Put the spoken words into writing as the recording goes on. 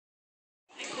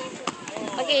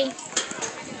Okay.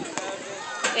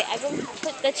 Wait, I'm going to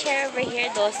put the chair over here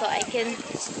though so I can...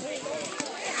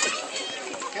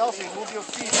 Kelsey, move your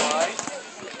feet, alright?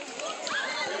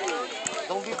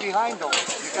 Don't be behind them.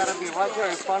 You gotta be right there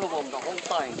in front of them the whole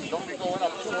time. Don't be going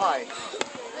up too high.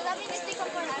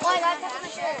 Why not touch my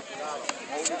shirt?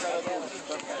 All you gotta do is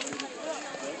touch that.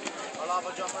 I'll have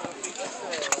a jump on the feet.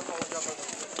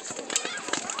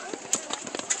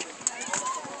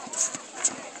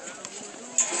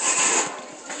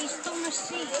 He's still in the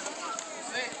seat.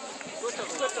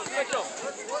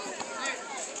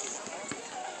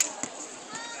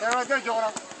 Stay right there,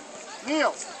 Jonah.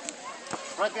 Kneel.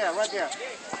 Right there, right there.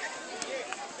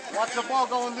 Watch the ball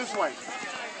going this way.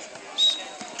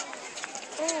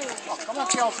 Oh, come on,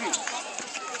 Kelsey.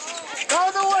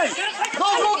 Go the way.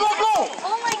 Go, go, go, go.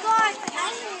 Oh my God.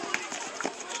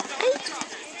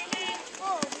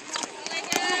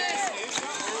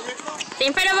 Stay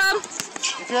in front of him.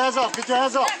 Get your hands up, get your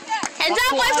hands up. Hands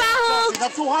up, boy, Paul.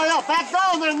 Not too high up. Back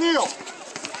down there, Neil.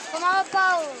 Come on,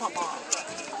 Paul.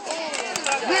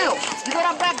 Neil, you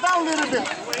gotta back down a little bit.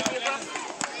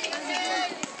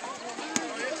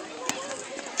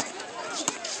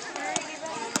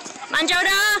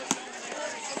 Manjoda.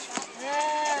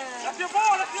 That's your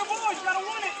ball, you gotta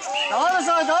win it. The other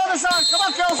side, the other side. Come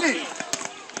on, Kelsey.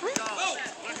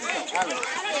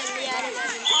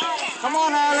 Come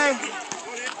on, Allen.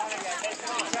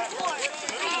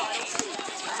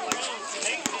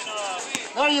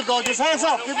 There you go. Just hands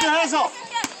up. Keep your hands up.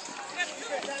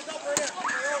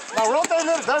 Now rotate a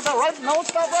little. There's a right. No,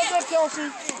 stop right there, Kelsey.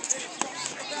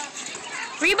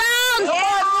 Rebound. Come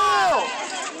on, Neil.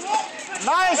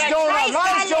 Nice, Jonah.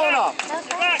 Nice, Jonah.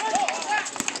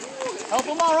 Help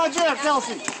him out right there,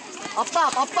 Kelsey. Up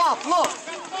top. Look.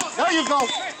 There you go.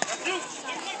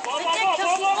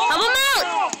 Help him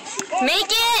out.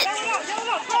 Make it.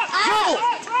 Go.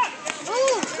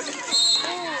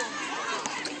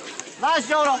 Nice,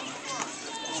 Jonah.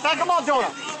 Stack him up,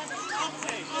 Jonah.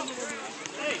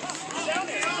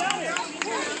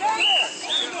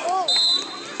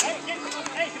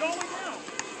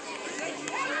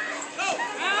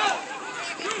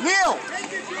 Neil.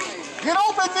 Get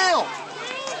open, Neil.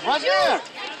 Right there.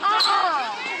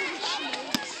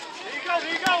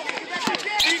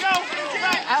 Here you go.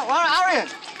 Arian.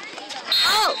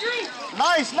 Oh.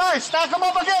 Nice. Stack him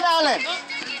up again, Allen.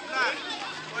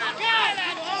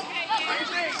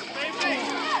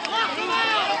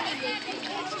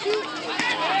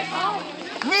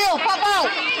 Neil, pop out.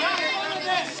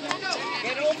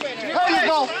 There you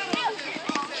go.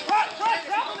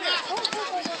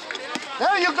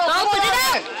 There you go. Come put on, it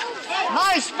Allen.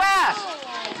 Nice pass.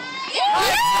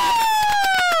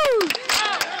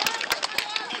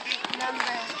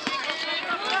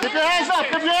 Keep your hands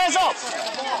up.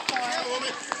 Hold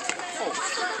it.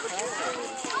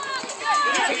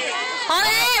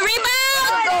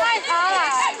 Rebound.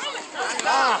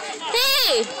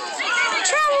 Hey.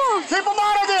 Trouble. Keep him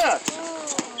out of there.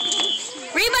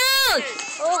 Rebound.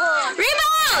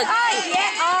 Rebound.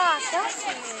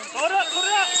 Hold up.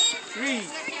 3.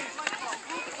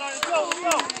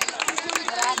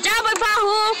 Job, boy,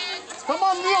 Paul. Come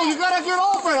on, Neil. You gotta get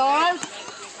open, all right?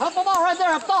 Help him out right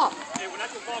there up top. Hey, when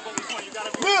that's the ball goes this one, you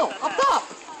gotta be Neil, up top.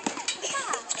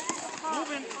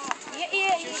 moving.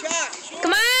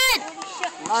 Come on.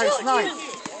 Nice.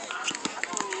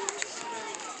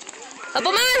 Help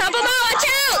him out. Watch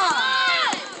out.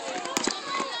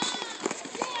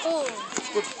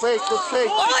 Good fake.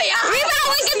 Oh, yeah.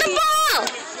 Rebound. Get the ball.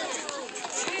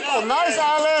 Oh, nice,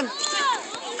 Allen.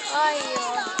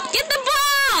 Get the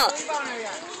ball.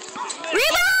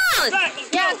 Rebound.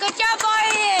 Yeah, good job,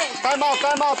 Arian. Time out.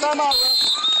 Time out.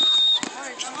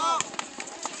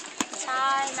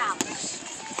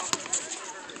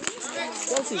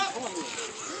 Kelsey.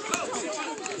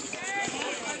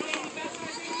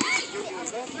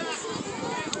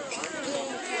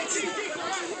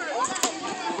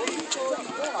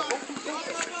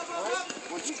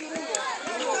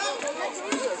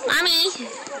 Mommy.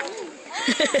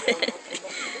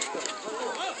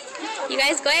 You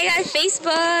guys going on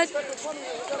Facebook?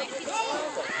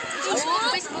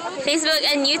 Facebook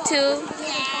and YouTube.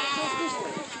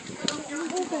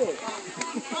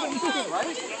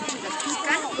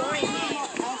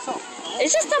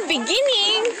 It's just the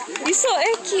beginning. You're so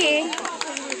icky.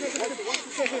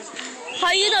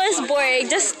 How you know it's boring?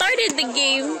 Just started the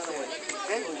game.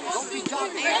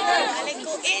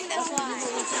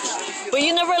 But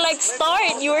you never like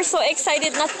start. You were so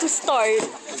excited not to start.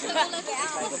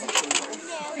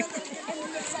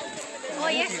 Oh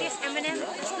yes, Eminem.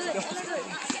 It's good.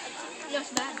 It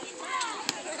was bad.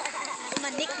 My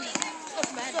nickname. It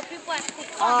was bad. So people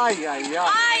Ay, ay, ay.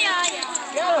 Ay, ay, ay.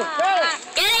 Get him, get him.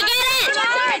 Get it, get it!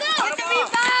 Get the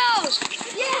rebound.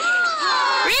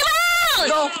 Yeah. Rebound!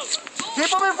 Go. Keep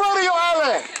him in front of you,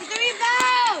 Ale. Get the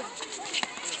rebound.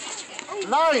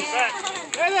 Nice.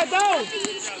 Hey, that down.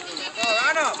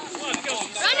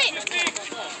 Run it.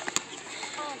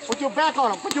 Put your back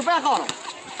on him. Put your back on him.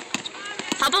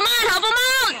 Help him out, help him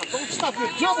out! Don't stop your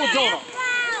dribble, Jonah.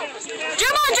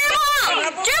 Dribble,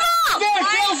 dribble! Dribble! There,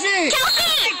 Kelsey.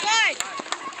 Kelsey!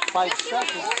 5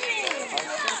 seconds.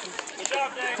 Good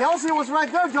job, Dave. Kelsey was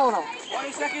right there, Jonah.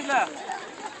 20 seconds left.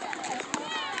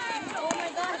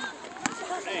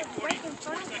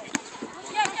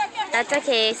 That's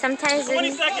okay. Sometimes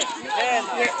 20 seconds.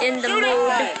 you're in the mood.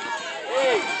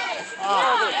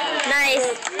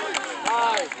 Nice.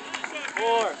 5,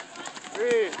 4,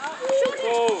 3,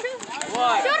 2,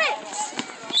 1. Shoot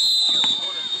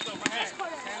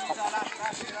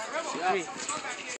it.